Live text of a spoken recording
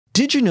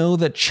Did you know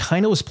that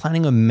China was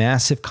planning a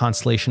massive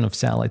constellation of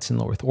satellites in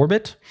low Earth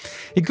orbit?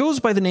 It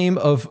goes by the name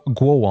of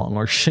Guowang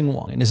or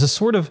Xinguang and is a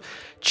sort of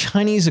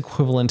Chinese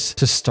equivalent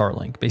to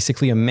Starlink,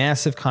 basically a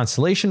massive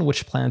constellation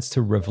which plans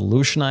to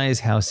revolutionize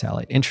how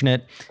satellite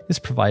internet is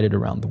provided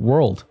around the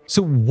world.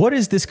 So what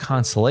is this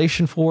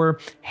constellation for?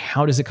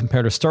 How does it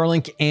compare to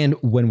Starlink? And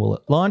when will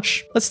it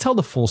launch? Let's tell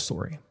the full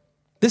story.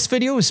 This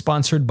video is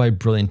sponsored by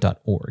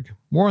Brilliant.org.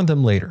 More on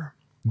them later.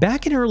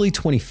 Back in early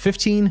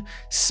 2015,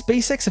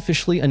 SpaceX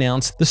officially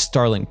announced the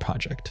Starlink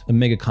project, a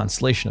mega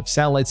constellation of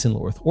satellites in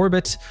low Earth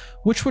orbit,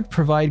 which would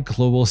provide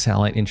global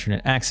satellite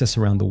internet access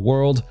around the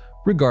world,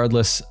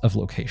 regardless of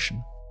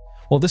location.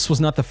 While this was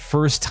not the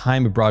first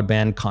time a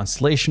broadband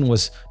constellation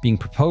was being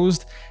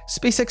proposed,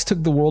 SpaceX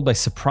took the world by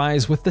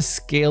surprise with the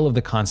scale of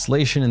the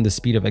constellation and the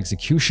speed of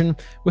execution,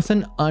 with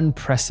an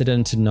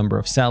unprecedented number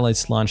of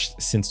satellites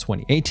launched since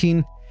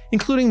 2018,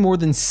 including more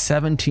than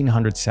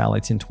 1,700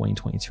 satellites in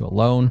 2022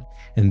 alone,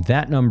 and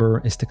that number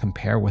is to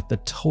compare with the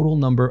total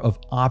number of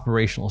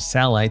operational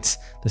satellites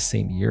the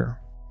same year.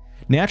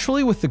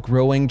 Naturally, with the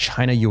growing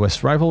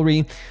China-US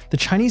rivalry, the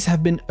Chinese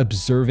have been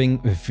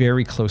observing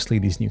very closely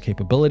these new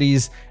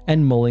capabilities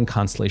and mulling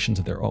constellations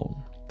of their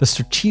own. The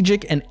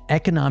strategic and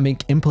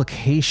economic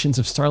implications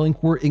of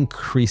Starlink were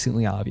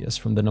increasingly obvious,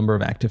 from the number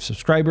of active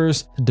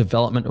subscribers, the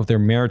development of their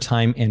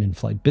maritime and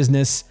in-flight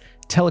business,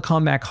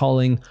 telecom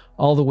backhauling,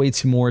 all the way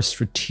to more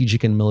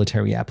strategic and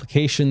military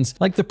applications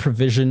like the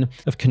provision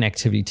of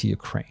connectivity to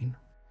Ukraine.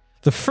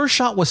 The first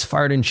shot was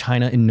fired in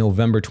China in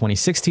November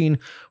 2016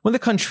 when the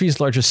country's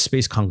largest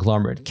space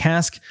conglomerate,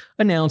 CASC,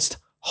 announced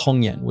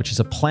Hongyan, which is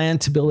a plan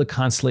to build a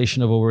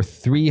constellation of over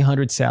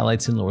 300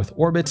 satellites in low Earth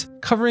orbit,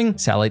 covering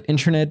satellite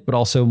internet, but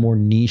also more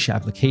niche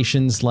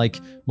applications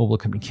like mobile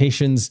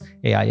communications,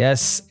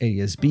 AIS,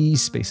 ADS-B,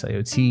 space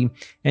IoT,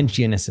 and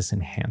GNSS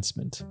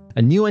enhancement.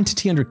 A new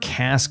entity under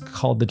CASC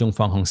called the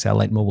Dongfang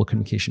Satellite Mobile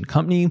Communication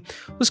Company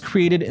was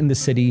created in the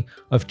city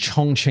of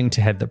Chongqing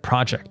to head the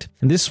project,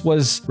 and this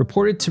was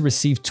reported to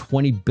receive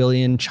 20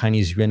 billion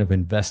Chinese yuan of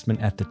investment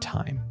at the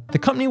time. The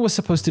company was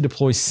supposed to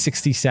deploy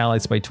 60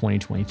 satellites by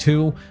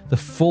 2022, the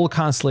full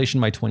constellation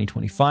by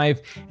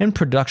 2025, and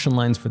production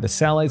lines for the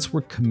satellites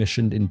were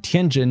commissioned in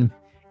Tianjin,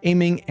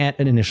 aiming at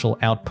an initial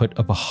output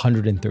of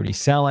 130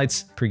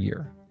 satellites per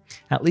year.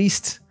 At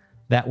least,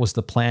 that was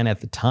the plan at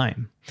the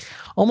time.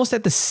 Almost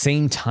at the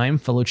same time,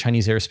 fellow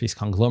Chinese aerospace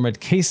conglomerate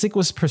CASIC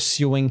was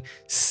pursuing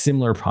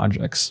similar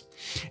projects.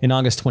 In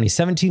August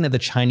 2017, at the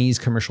Chinese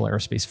Commercial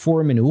Aerospace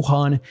Forum in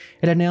Wuhan,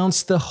 it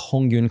announced the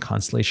Hongyan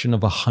constellation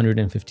of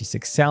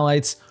 156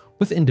 satellites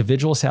with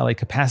individual satellite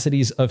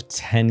capacities of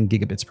 10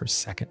 gigabits per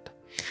second.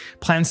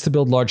 Plans to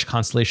build large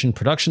constellation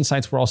production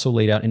sites were also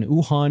laid out in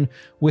Wuhan,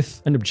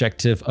 with an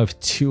objective of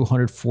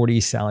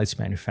 240 satellites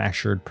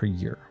manufactured per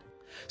year.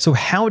 So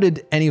how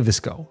did any of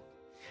this go?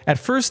 At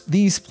first,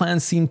 these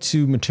plans seemed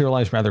to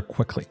materialize rather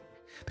quickly.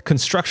 The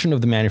construction of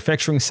the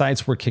manufacturing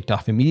sites were kicked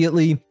off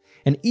immediately,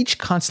 and each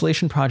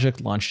constellation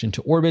project launched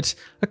into orbit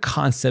a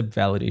concept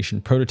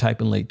validation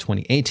prototype in late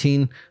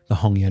 2018, the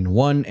Hongyan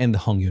 1 and the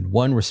Hongyun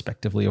 1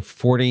 respectively, of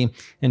 40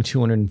 and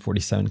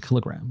 247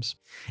 kilograms.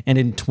 And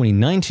in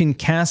 2019,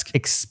 CASC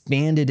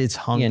expanded its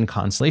Hongyan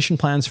constellation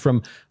plans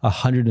from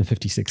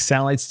 156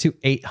 satellites to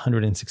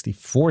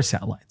 864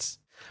 satellites.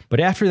 But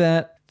after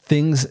that,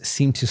 things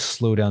seemed to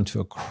slow down to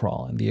a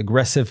crawl, and the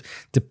aggressive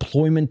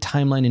deployment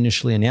timeline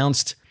initially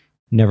announced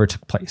never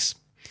took place.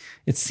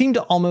 It seemed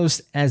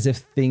almost as if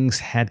things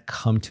had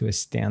come to a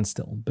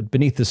standstill, but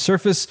beneath the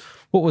surface,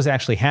 what was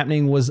actually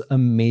happening was a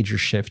major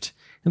shift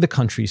in the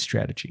country's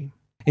strategy.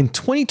 In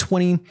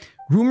 2020,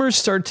 rumors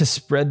started to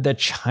spread that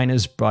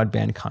China's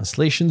broadband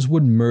constellations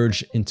would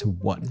merge into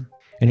one.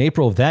 In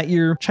April of that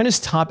year, China's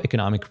top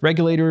economic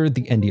regulator,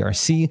 the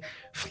NDRC,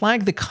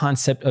 flagged the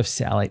concept of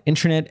satellite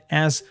internet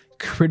as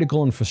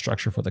critical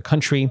infrastructure for the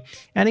country,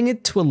 adding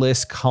it to a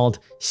list called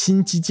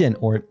新基建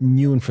or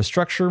new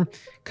infrastructure,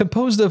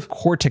 composed of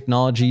core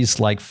technologies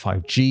like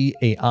 5G,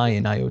 AI,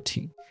 and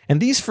IoT. And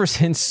these first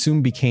hints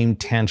soon became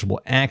tangible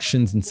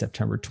actions in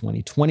September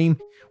 2020,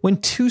 when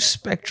 2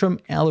 spectrum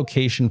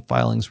allocation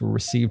filings were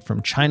received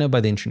from China by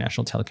the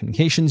International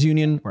Telecommunications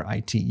Union, or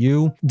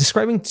ITU,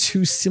 describing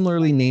 2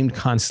 similarly named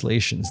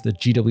constellations, the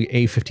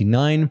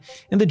GWA-59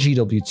 and the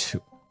GW2.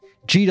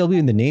 GW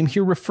in the name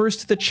here refers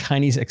to the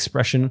Chinese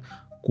expression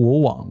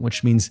Guowang,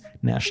 which means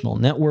national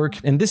network,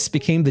 and this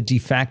became the de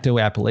facto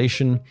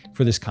appellation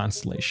for this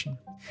constellation.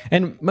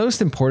 And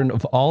most important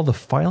of all, the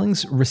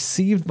filings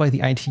received by the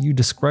ITU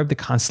described the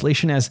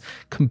constellation as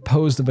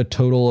composed of a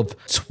total of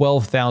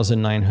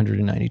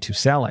 12,992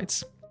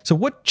 satellites. So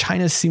what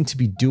China seemed to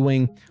be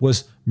doing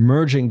was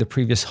merging the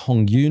previous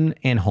Hongyun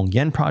and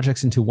Hongyan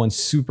projects into one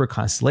super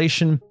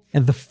constellation,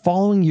 and the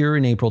following year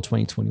in April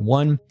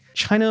 2021,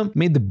 China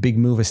made the big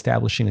move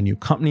establishing a new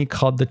company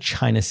called the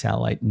China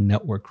Satellite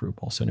Network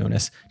Group, also known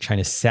as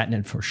China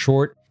SatNet for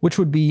short, which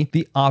would be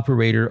the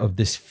operator of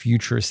this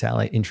future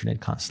satellite internet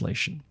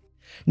constellation.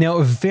 Now,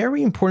 a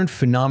very important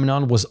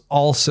phenomenon was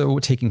also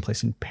taking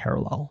place in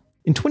parallel.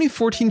 In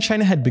 2014,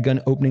 China had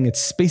begun opening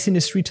its space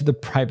industry to the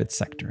private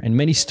sector, and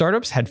many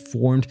startups had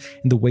formed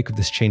in the wake of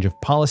this change of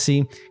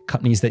policy.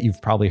 Companies that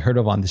you've probably heard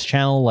of on this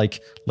channel,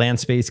 like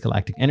Landspace,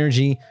 Galactic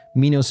Energy,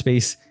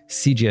 Space,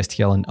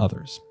 CGSTL, and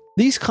others.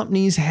 These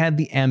companies had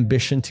the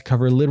ambition to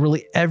cover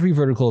literally every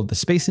vertical of the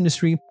space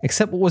industry,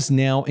 except what was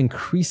now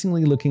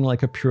increasingly looking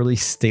like a purely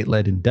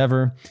state-led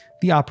endeavor,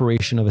 the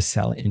operation of a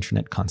satellite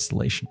internet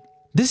constellation.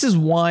 This is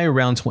why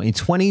around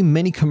 2020,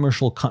 many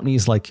commercial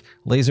companies like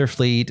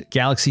Laserfleet,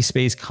 Galaxy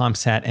Space,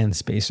 ComSat, and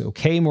Space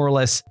OK more or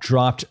less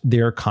dropped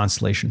their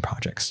constellation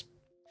projects.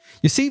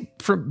 You see,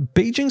 from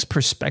Beijing's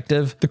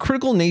perspective, the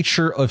critical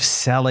nature of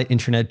satellite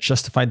internet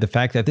justified the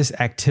fact that this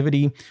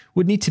activity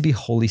would need to be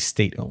wholly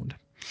state-owned.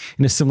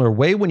 In a similar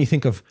way, when you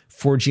think of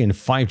 4G and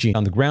 5G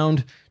on the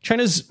ground,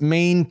 China's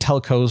main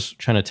telcos,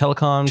 China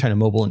Telecom, China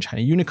Mobile, and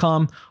China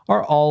Unicom,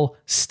 are all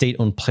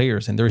state-owned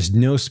players, and there is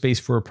no space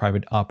for a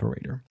private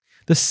operator.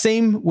 The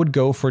same would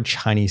go for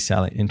Chinese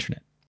satellite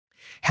internet.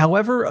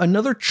 However,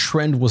 another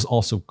trend was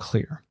also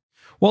clear.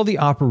 While the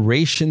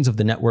operations of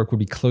the network would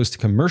be closed to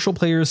commercial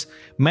players,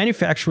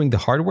 manufacturing the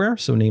hardware,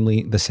 so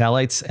namely the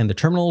satellites and the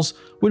terminals,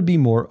 would be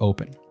more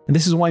open. And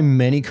this is why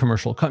many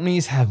commercial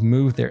companies have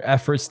moved their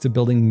efforts to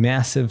building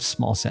massive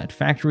small-sat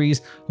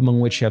factories, among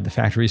which you have the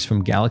factories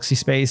from Galaxy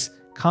Space,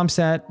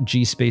 ComSat,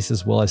 Geespace,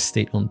 as well as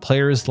state-owned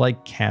players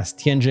like CASC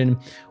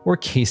Tianjin or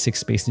CASIC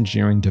Space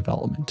Engineering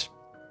Development.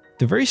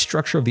 The very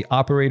structure of the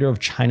operator of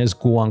China's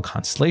Guowang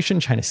constellation,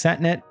 China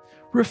SatNet,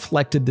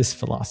 reflected this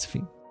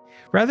philosophy.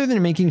 Rather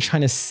than making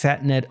China's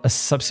SatNet a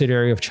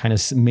subsidiary of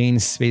China's main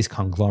space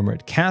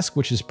conglomerate CASC,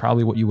 which is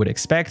probably what you would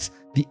expect,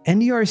 the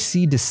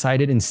NDRC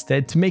decided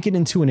instead to make it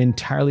into an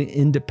entirely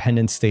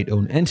independent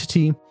state-owned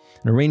entity,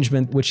 an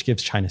arrangement which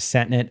gives China's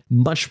SatNet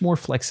much more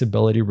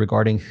flexibility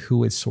regarding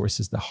who it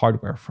sources the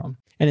hardware from.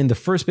 And in the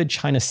first bid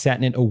China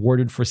SatNet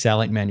awarded for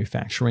satellite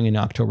manufacturing in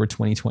October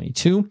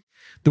 2022,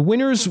 the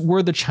winners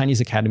were the Chinese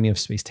Academy of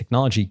Space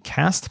Technology,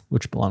 CAST,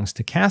 which belongs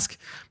to CASC,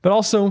 but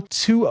also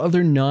two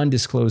other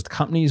non-disclosed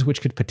companies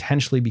which could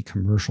potentially be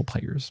commercial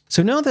players.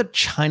 So now that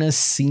China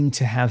seemed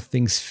to have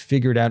things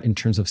figured out in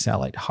terms of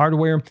satellite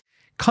hardware,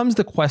 comes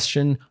the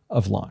question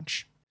of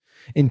launch.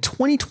 In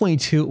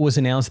 2022, it was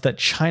announced that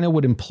China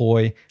would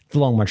employ the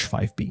Long March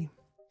 5B.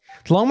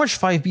 The Long March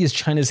 5B is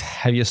China's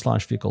heaviest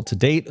launch vehicle to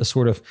date, a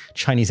sort of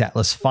Chinese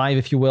Atlas V,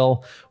 if you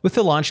will, with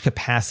a launch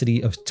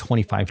capacity of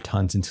 25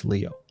 tons into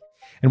LEO.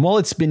 And while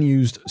it's been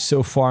used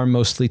so far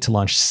mostly to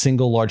launch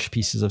single large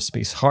pieces of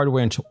space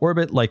hardware into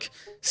orbit, like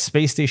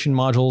space station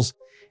modules,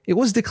 it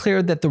was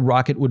declared that the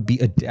rocket would be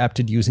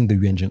adapted using the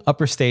Yuanzhong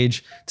upper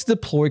stage to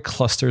deploy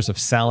clusters of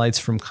satellites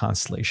from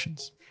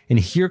constellations. And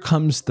here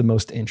comes the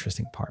most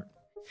interesting part.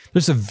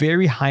 There's a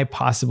very high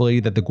possibility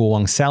that the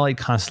Guowang satellite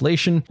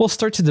constellation will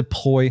start to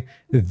deploy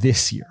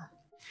this year.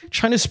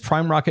 China's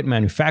prime rocket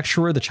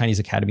manufacturer, the Chinese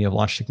Academy of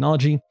Launch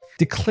Technology,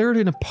 declared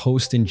in a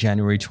post in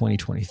January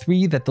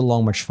 2023 that the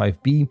Long March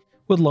 5B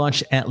would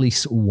launch at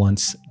least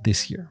once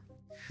this year.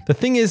 The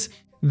thing is,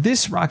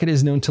 this rocket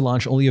is known to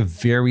launch only a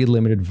very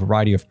limited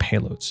variety of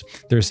payloads.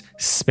 There's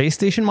space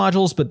station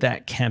modules, but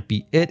that can't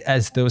be it,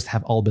 as those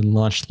have all been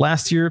launched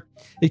last year.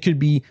 It could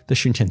be the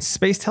Shenzhen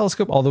Space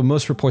Telescope, although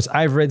most reports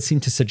I've read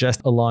seem to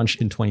suggest a launch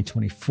in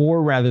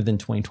 2024 rather than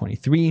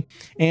 2023.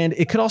 And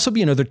it could also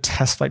be another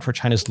test flight for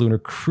China's lunar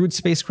crewed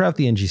spacecraft,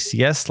 the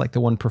NGCS, like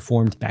the one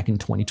performed back in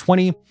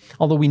 2020,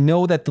 although we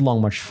know that the Long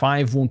March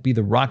 5 won't be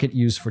the rocket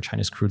used for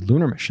China's crewed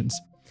lunar missions.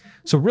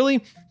 So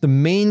really, the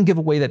main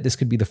giveaway that this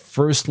could be the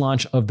first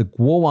launch of the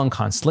Guowang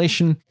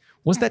constellation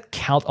was that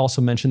CALT also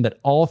mentioned that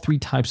all three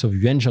types of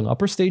Yuanzhong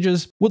upper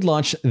stages would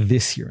launch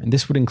this year. And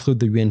this would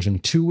include the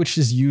Yuanzhong 2, which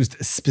is used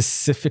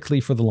specifically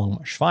for the Long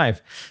March 5.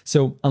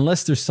 So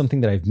unless there's something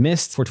that I've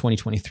missed for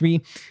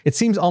 2023, it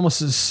seems almost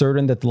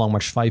certain that the Long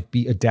March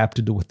 5B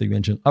adapted with the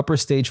Yuanzhong upper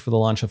stage for the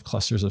launch of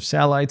clusters of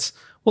satellites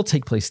will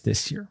take place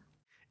this year.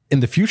 In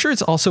the future,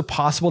 it's also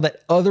possible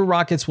that other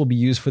rockets will be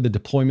used for the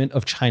deployment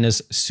of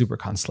China's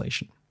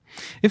Superconstellation.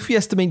 If we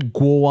estimate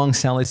Guowang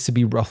satellites to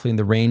be roughly in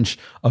the range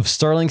of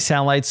Starlink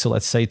satellites, so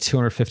let's say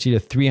 250 to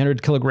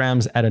 300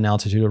 kilograms at an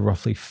altitude of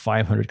roughly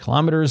 500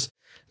 kilometers,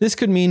 this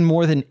could mean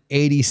more than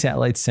 80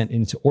 satellites sent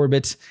into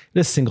orbit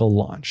in a single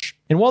launch.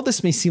 And while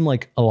this may seem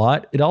like a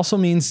lot, it also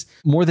means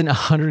more than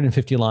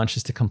 150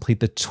 launches to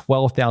complete the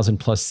 12,000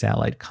 plus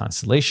satellite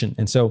constellation.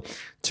 And so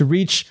to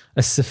reach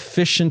a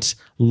sufficient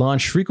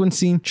launch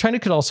frequency, China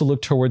could also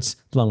look towards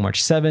the Long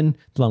March 7,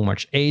 the Long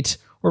March 8,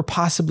 or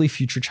possibly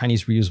future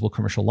Chinese reusable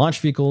commercial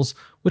launch vehicles,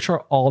 which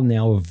are all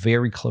now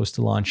very close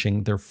to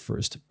launching their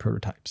first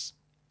prototypes.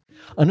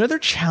 Another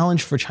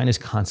challenge for China's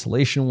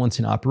constellation once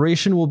in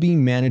operation will be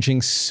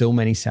managing so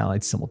many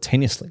satellites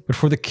simultaneously. But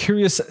for the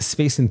curious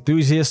space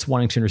enthusiasts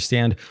wanting to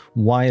understand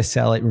why a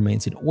satellite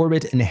remains in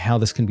orbit and how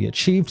this can be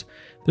achieved,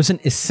 there's an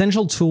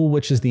essential tool,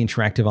 which is the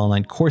interactive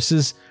online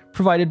courses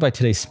provided by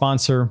today's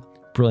sponsor,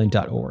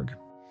 Brilliant.org.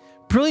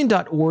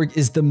 Brilliant.org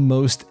is the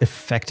most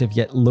effective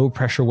yet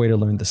low-pressure way to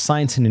learn the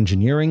science and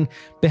engineering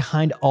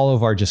behind all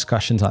of our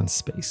discussions on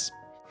space.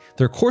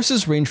 Their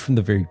courses range from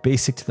the very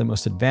basic to the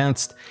most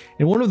advanced,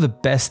 and one of the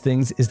best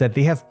things is that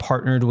they have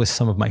partnered with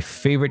some of my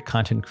favorite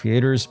content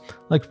creators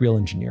like Real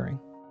Engineering.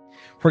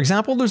 For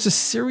example, there's a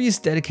series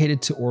dedicated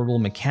to orbital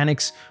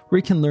mechanics where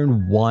you can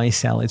learn why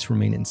satellites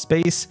remain in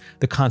space,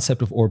 the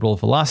concept of orbital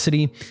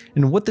velocity,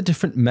 and what the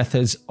different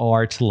methods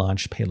are to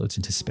launch payloads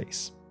into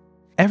space.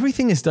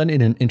 Everything is done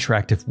in an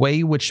interactive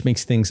way, which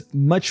makes things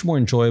much more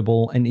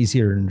enjoyable and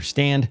easier to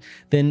understand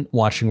than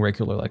watching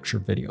regular lecture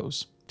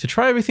videos. To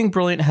try everything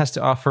Brilliant has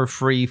to offer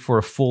free for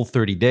a full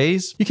 30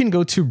 days, you can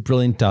go to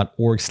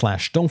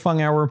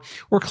brilliant.org/Dongfang-hour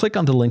or click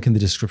on the link in the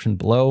description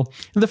below,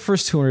 and the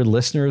first 200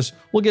 listeners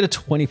will get a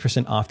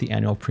 20% off the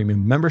annual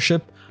premium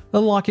membership,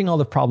 unlocking all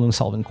the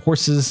problem-solving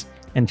courses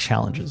and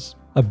challenges.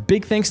 A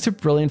big thanks to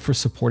Brilliant for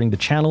supporting the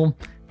channel.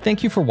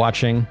 Thank you for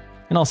watching,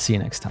 and I'll see you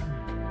next time.